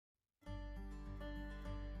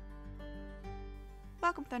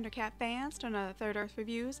Welcome Thundercat fans to another Third Earth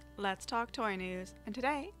Reviews Let's Talk Toy News, and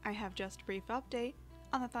today I have just a brief update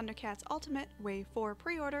on the Thundercats Ultimate Wave 4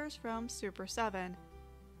 pre-orders from Super 7.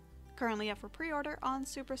 Currently up for pre-order on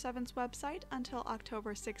Super 7's website until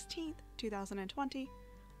October 16th, 2020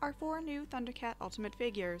 are 4 new Thundercat Ultimate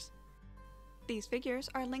figures. These figures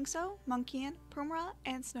are Lynx-o, Monkeyan, Pumm-ra,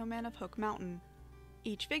 and Snowman of Hook Mountain.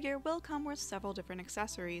 Each figure will come with several different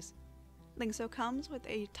accessories. Lynx-o comes with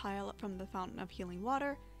a tile from the Fountain of Healing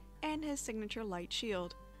Water and his signature light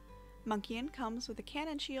shield. Monkeyan comes with a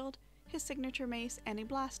cannon shield, his signature mace, and a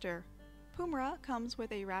blaster. Pumm-ra comes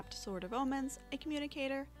with a wrapped Sword of Omens, a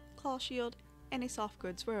communicator, claw shield, and a soft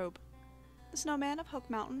goods robe. The Snowman of Hook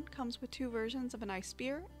Mountain comes with 2 versions of an ice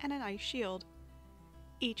spear and an ice shield.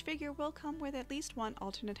 Each figure will come with at least 1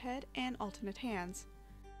 alternate head and alternate hands.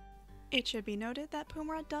 It should be noted that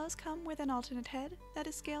Pumm-ra does come with an alternate head that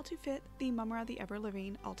is scaled to fit the Mumm-ra the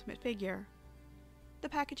Ever-Living Ultimate figure. The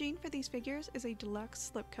packaging for these figures is a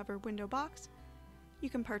deluxe slipcover window box. You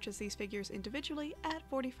can purchase these figures individually at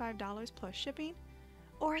 $45 plus shipping,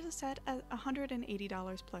 or as a set at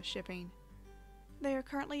 $180 plus shipping. They are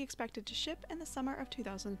currently expected to ship in the summer of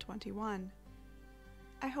 2021.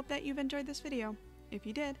 I hope that you've enjoyed this video. If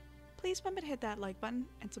you did, please remember to hit that like button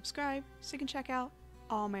and subscribe so you can check out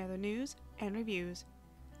all my other news and reviews.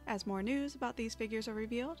 As more news about these figures are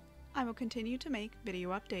revealed, I will continue to make video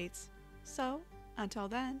updates. So, until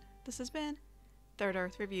then, this has been Third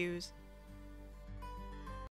Earth Reviews.